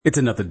It's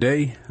another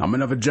day. I'm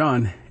another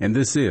John, and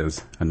this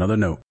is Another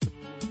Note.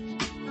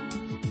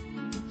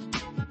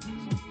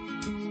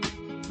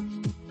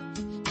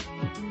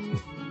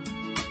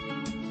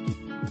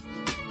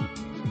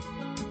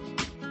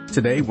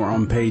 Today we're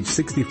on page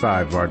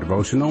 65 of our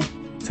devotional,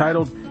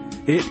 titled,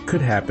 It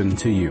Could Happen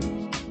to You.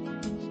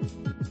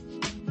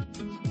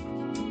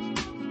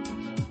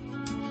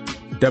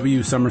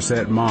 W.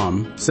 Somerset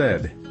Maugham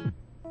said,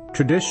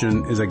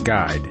 "Tradition is a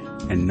guide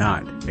and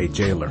not a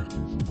jailer."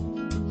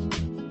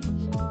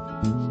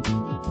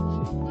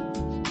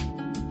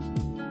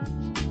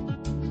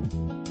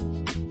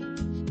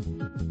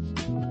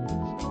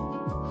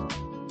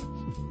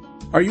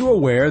 Are you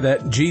aware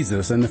that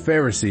Jesus and the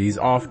Pharisees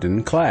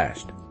often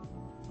clashed?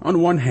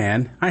 On one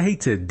hand, I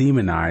hate to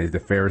demonize the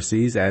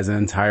Pharisees as an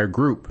entire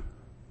group.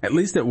 At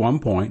least at one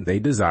point, they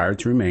desired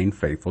to remain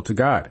faithful to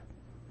God.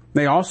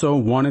 They also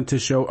wanted to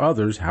show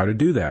others how to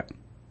do that.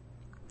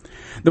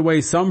 The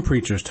way some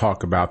preachers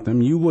talk about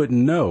them, you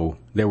wouldn't know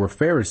they were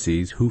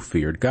Pharisees who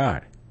feared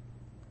God.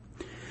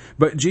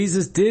 But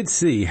Jesus did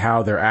see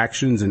how their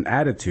actions and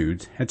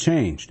attitudes had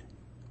changed.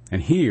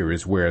 And here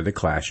is where the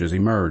clashes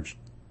emerged.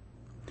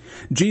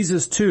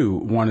 Jesus, too,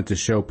 wanted to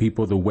show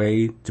people the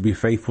way to be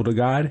faithful to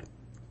God.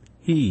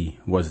 He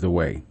was the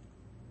way.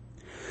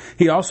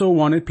 He also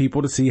wanted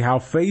people to see how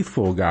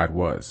faithful God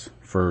was,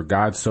 for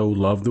God so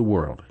loved the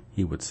world,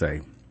 he would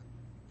say.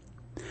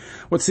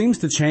 What seems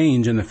to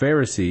change in the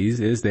Pharisees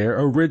is their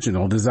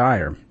original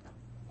desire.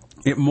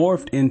 It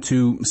morphed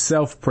into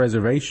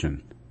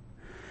self-preservation.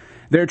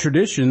 Their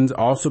traditions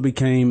also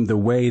became the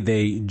way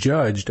they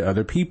judged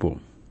other people.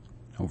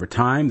 Over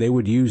time, they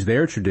would use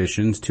their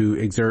traditions to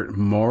exert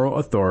moral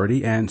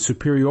authority and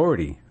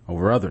superiority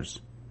over others.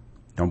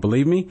 Don't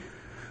believe me?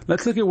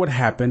 Let's look at what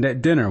happened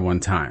at dinner one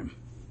time.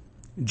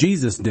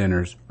 Jesus'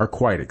 dinners are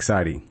quite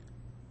exciting.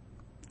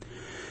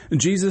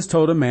 Jesus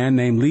told a man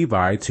named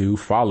Levi to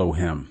follow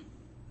him.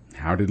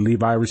 How did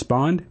Levi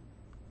respond?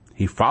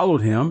 He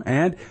followed him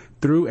and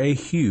threw a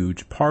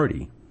huge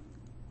party.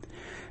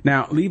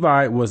 Now,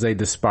 Levi was a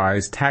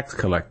despised tax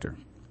collector.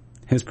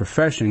 His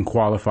profession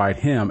qualified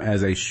him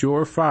as a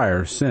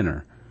surefire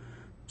sinner.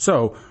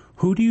 So,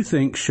 who do you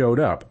think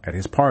showed up at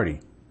his party?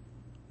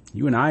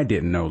 You and I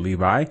didn't know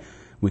Levi.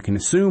 We can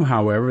assume,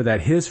 however, that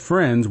his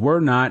friends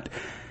were not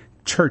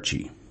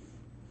churchy.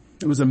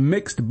 It was a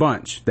mixed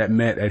bunch that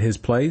met at his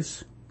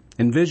place.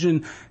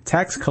 Envision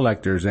tax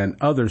collectors and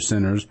other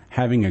sinners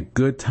having a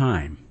good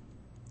time.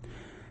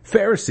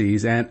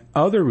 Pharisees and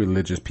other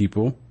religious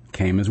people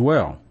came as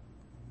well.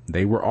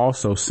 They were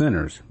also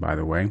sinners, by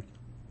the way.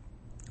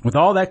 With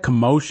all that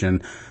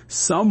commotion,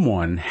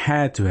 someone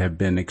had to have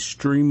been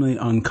extremely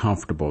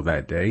uncomfortable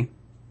that day.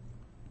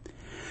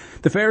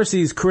 The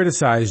Pharisees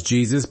criticized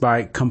Jesus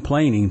by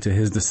complaining to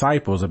his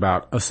disciples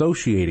about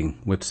associating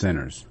with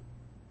sinners.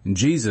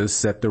 Jesus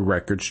set the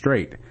record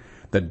straight.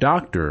 The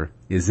doctor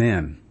is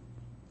in.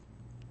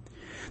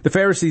 The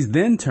Pharisees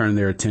then turned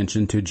their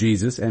attention to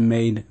Jesus and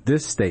made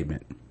this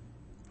statement.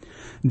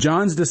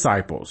 John's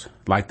disciples,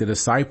 like the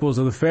disciples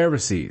of the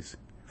Pharisees,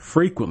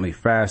 frequently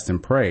fast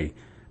and pray,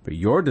 but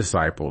your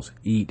disciples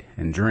eat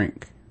and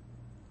drink.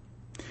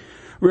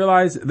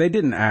 Realize they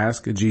didn't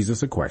ask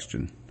Jesus a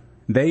question.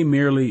 They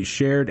merely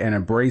shared an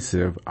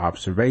abrasive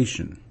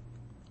observation.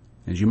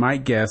 As you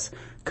might guess,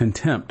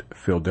 contempt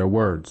filled their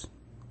words.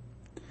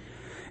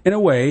 In a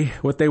way,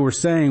 what they were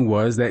saying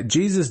was that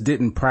Jesus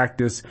didn't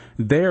practice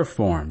their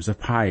forms of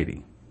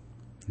piety.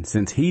 And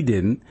since he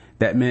didn't,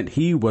 that meant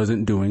he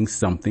wasn't doing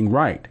something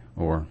right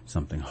or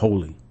something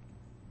holy.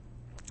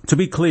 To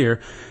be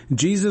clear,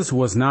 Jesus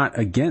was not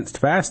against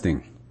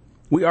fasting.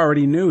 We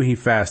already knew he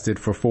fasted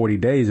for 40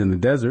 days in the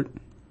desert.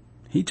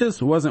 He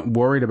just wasn't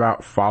worried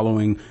about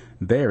following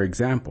their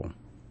example.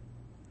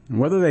 And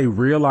whether they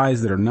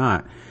realized it or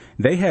not,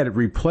 they had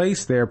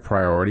replaced their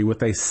priority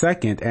with a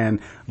second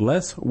and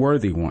less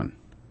worthy one.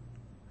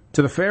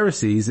 To the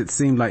Pharisees, it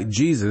seemed like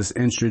Jesus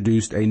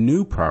introduced a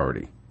new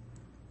priority.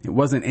 It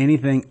wasn't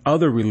anything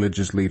other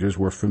religious leaders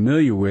were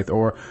familiar with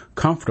or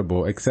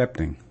comfortable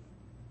accepting.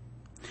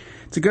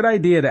 It's a good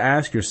idea to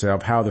ask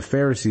yourself how the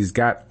Pharisees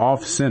got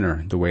off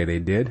center the way they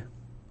did.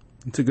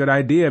 It's a good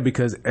idea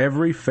because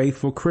every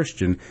faithful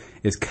Christian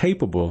is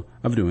capable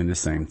of doing the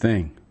same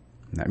thing.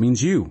 That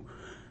means you.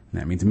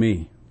 That means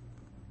me.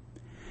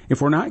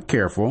 If we're not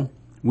careful,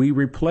 we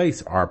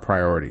replace our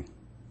priority,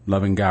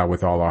 loving God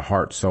with all our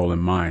heart, soul,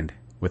 and mind,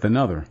 with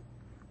another,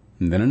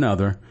 and then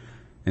another,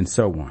 and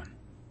so on.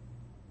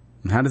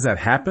 And how does that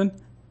happen?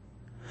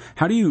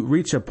 How do you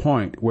reach a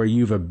point where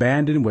you've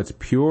abandoned what's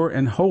pure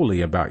and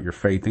holy about your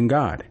faith in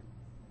God?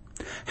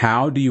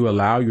 How do you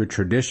allow your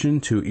tradition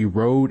to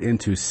erode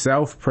into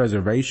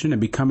self-preservation and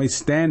become a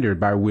standard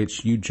by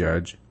which you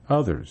judge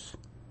others?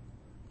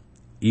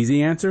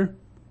 Easy answer?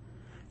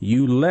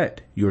 You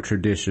let your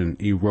tradition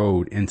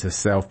erode into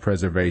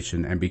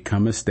self-preservation and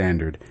become a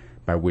standard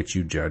by which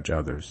you judge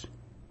others.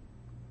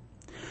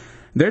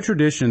 Their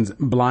traditions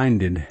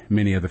blinded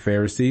many of the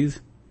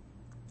Pharisees.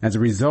 As a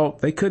result,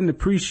 they couldn't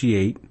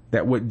appreciate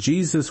that what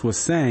Jesus was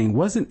saying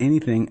wasn't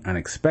anything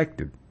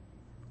unexpected.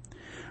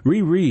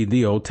 Reread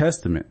the Old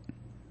Testament.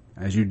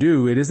 As you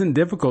do, it isn't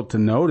difficult to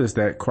notice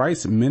that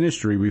Christ's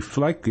ministry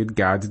reflected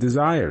God's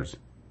desires.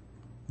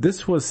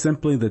 This was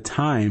simply the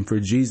time for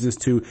Jesus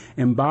to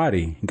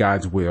embody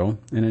God's will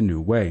in a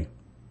new way.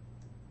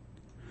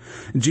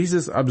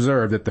 Jesus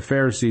observed that the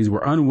Pharisees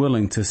were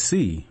unwilling to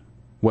see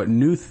what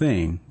new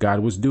thing God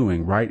was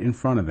doing right in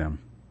front of them.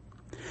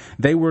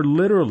 They were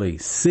literally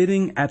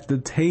sitting at the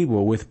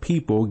table with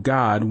people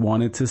God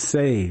wanted to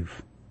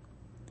save.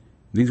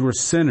 These were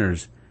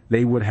sinners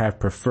they would have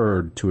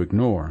preferred to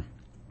ignore.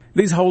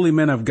 These holy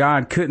men of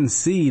God couldn't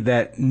see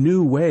that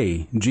new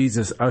way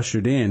Jesus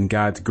ushered in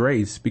God's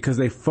grace because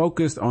they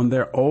focused on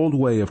their old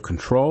way of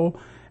control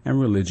and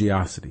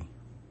religiosity.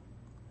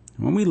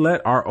 When we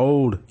let our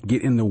old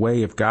get in the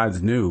way of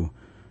God's new,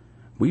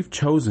 we've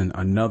chosen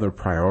another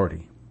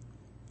priority.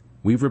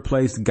 We've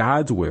replaced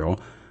God's will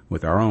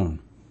with our own.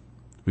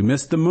 We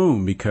missed the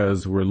moon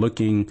because we're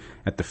looking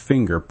at the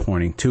finger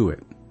pointing to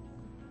it.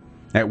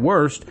 At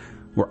worst,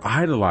 we're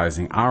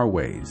idolizing our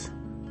ways.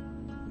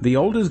 The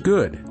old is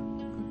good,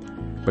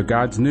 but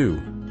God's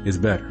new is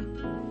better.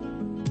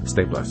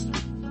 Stay blessed.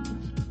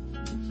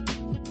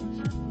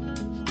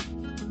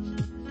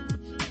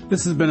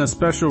 This has been a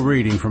special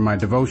reading from my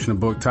devotional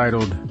book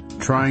titled,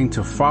 Trying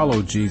to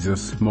Follow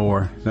Jesus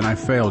More Than I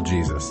Failed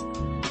Jesus.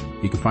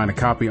 You can find a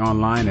copy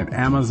online at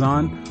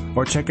Amazon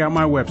or check out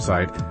my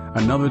website,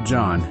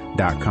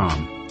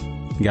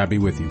 anotherjohn.com. God be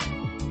with you.